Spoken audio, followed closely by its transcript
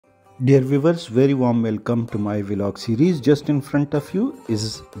Dear viewers, very warm welcome to my vlog series. Just in front of you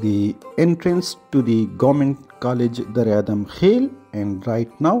is the entrance to the Government College Darrah AdamKhel, and right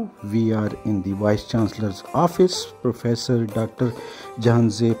now we are in the Vice Chancellor's office. Professor Dr.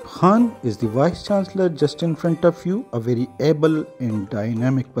 Jahanzeb Khan is the Vice Chancellor. Just in front of you, a very able and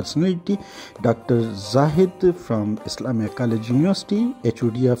dynamic personality, Dr. Zahid from Islamia College University,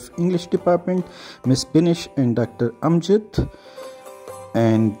 HOD of English Department, Miss Binish and Dr. Amjad,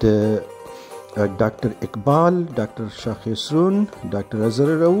 and Dr. Iqbal, Dr. Shakhisrun, Dr.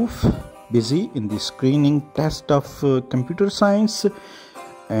 Azhar Rauf, busy in the screening test of computer science,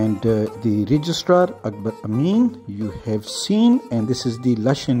 and the registrar Akbar Amin you have seen, and this is the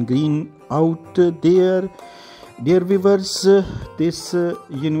lush and green out there. Dear viewers, this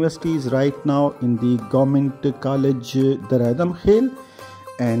university is right now in the Government College Darrah AdamKhel,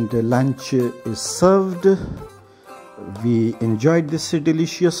 and lunch is served. We enjoyed this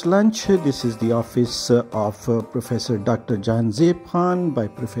delicious lunch. This is the office of Professor Dr. Jahanzeb Khan. By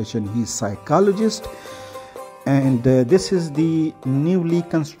profession, he is psychologist. And this is the newly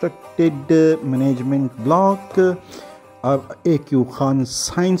constructed management block, AQ Khan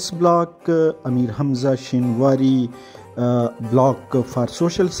Science Block, Amir Hamza Shinwari block for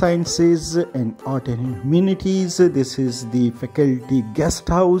social sciences and art and humanities. This is the faculty guest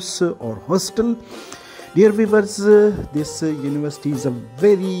house or hostel. Dear viewers, this university is a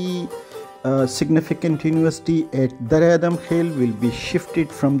very significant university at Darrah AdamKhel. Will be shifted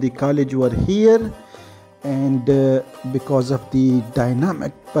from the college over here, and because of the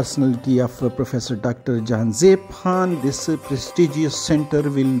dynamic personality of Professor Dr. Jahanzeb Khan, this prestigious center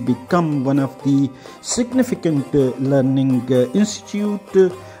will become one of the significant learning institute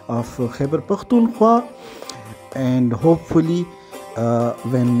of Khyber Pakhtunkhwa, and hopefully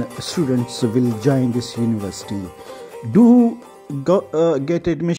when students will join this university, do get admission.